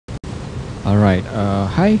Alright,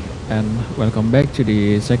 hi and welcome back to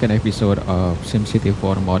the second episode of SimCity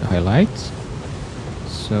 4 mod highlights.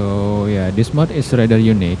 So yeah, this mod is rather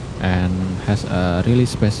unique and has a really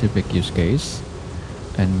specific use case.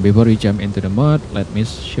 And before we jump into the mod, let me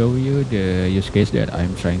show you the use case that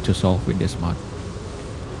I'm trying to solve with this mod.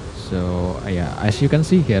 So yeah, as you can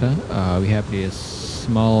see here, we have this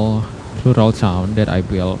small rural town that I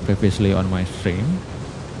built previously on my stream.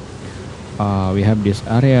 We have this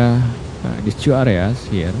area, these two areas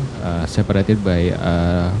here, separated by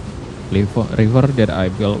a river that I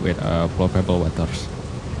built with flowable waters.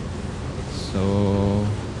 So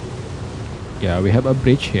yeah, we have a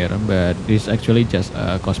bridge here, but this is actually just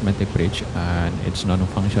a cosmetic bridge and it's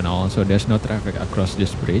non-functional, so there's no traffic across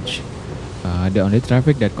this bridge. The only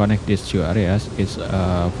traffic that connect these two areas is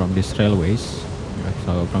from these railways,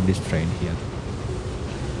 so from this train here.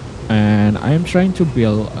 And I am trying to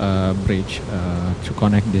build a bridge to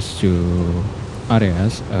connect these two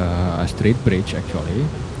areas, a street bridge actually.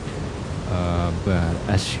 But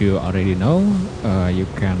as you already know, you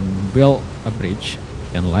can build a bridge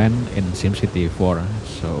inland in SimCity 4.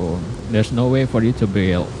 So there's no way for you to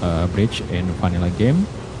build a bridge in vanilla game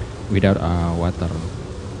without water.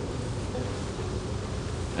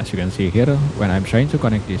 As you can see here, when I'm trying to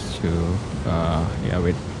connect this to yeah,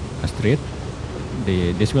 with a street,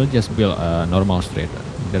 this will just build a normal street.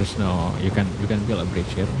 There's no you can build a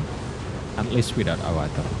bridge here, at least without a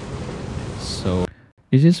water. So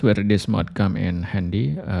this is where this mod come in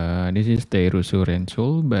handy. This is Teirusu rain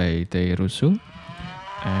tool by Teirusu,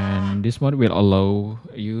 and this mod will allow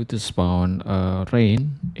you to spawn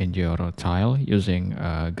rain in your tile using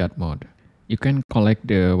God mode. You can collect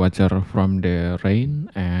the water from the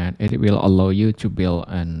rain, and it will allow you to build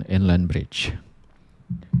an inland bridge.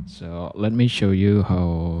 So let me show you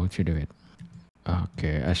how to do it.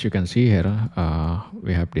 Okay, as you can see here,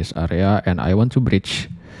 we have this area and I want to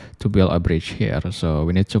build a bridge here. So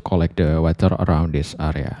we need to collect the water around this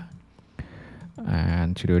area.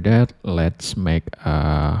 And to do that, let's make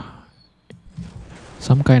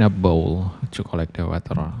some kind of bowl to collect the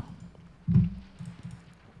water.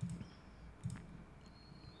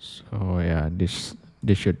 So yeah, this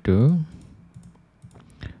should do.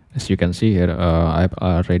 As you can see here, I've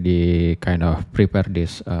already kind of prepared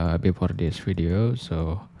this before this video,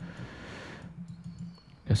 so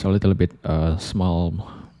there's a little bit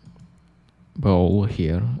small bowl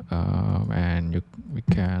here, and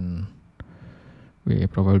we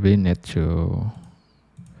probably need to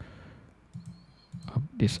up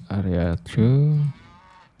this area too.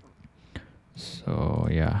 So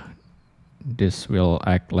yeah, this will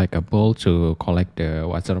act like a bowl to collect the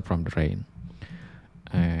water from the rain.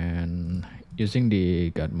 And using the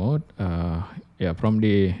God mode, yeah,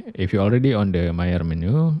 if you're already on the Mayor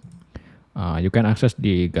menu, you can access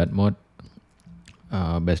the God mode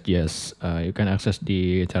best. Yes, you can access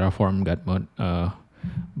the Terraform God mode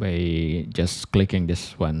by just clicking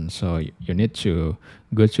this one. So you need to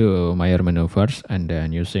go to Mayor menu first, and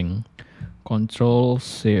then using Control,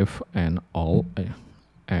 Shift, and Alt,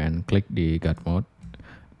 and click the God mode.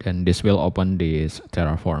 Then this will open this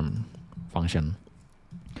Terraform function.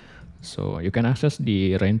 So you can access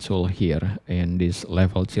the rain tool here in this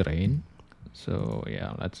level terrain. So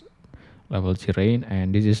yeah, let's level terrain,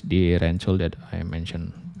 and this is the rain tool that I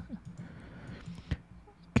mentioned.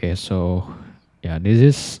 Okay, so yeah, this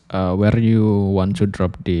is where you want to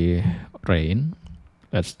drop the rain.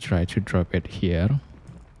 Let's try to drop it here.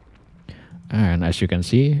 And as you can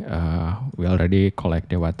see, we already collect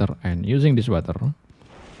the water, and using this water,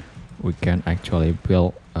 we can actually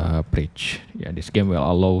build a bridge. Yeah, this game will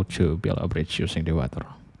allow to build a bridge using the water.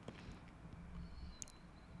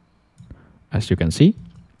 As you can see,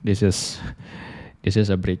 this is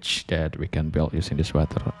a bridge that we can build using this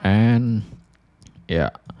water. And yeah,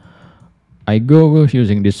 I go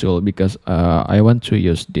using this tool because I want to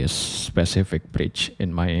use this specific bridge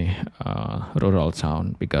in my rural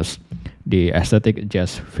town, because the aesthetic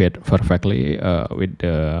just fit perfectly with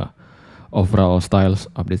the overall styles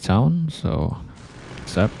of the town. So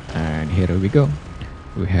up, and here we go,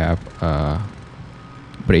 we have a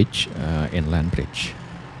bridge, inland bridge.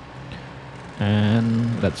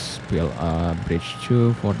 And let's build a bridge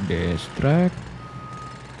too for this track.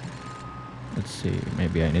 Let's see,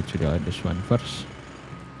 maybe I need to delete this one first.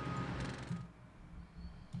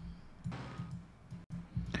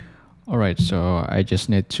 Alright, so I just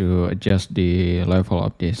need to adjust the level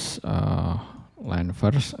of this line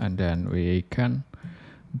first, and then we can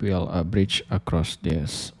build a bridge across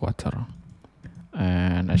this water.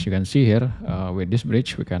 And as you can see here, with this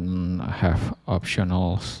bridge we can have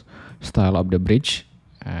optional style of the bridge,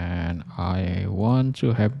 and I want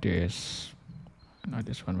to have this, not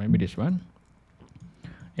this one, maybe this one.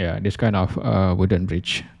 Yeah, this kind of wooden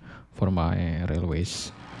bridge for my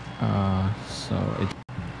railways. So it,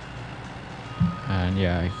 and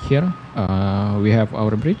yeah, here we have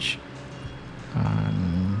our bridge.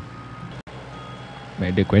 And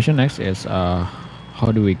the question next is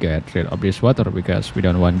how do we get rid of this water, because we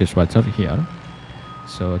don't want this water here.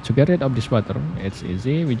 So to get rid of this water, it's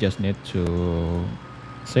easy. We just need to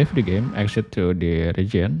save the game, exit to the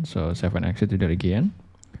region. So save and exit to the region.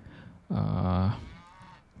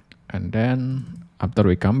 And then after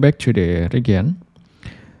we come back to the region,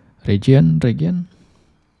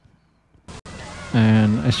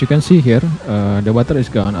 and as you can see here, the water is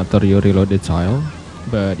gone after you reload the tile,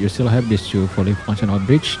 but you still have these two fully functional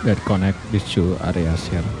bridge that connect these two areas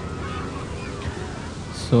here.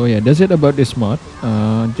 So yeah, that's it about this mod.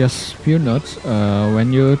 Just few notes.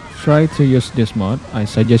 When you try to use this mod, I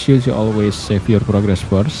suggest you to always save your progress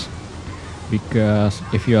first, because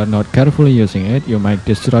if you are not carefully using it, you might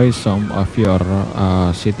destroy some of your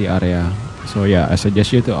city area. So yeah, I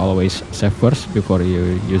suggest you to always save first before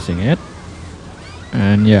you using it.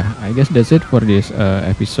 And yeah, I guess that's it for this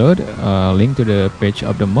episode. Link to the page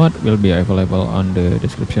of the mod will be available on the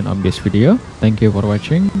description of this video. Thank you for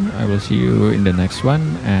watching. I will see you in the next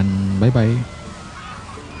one, and bye bye.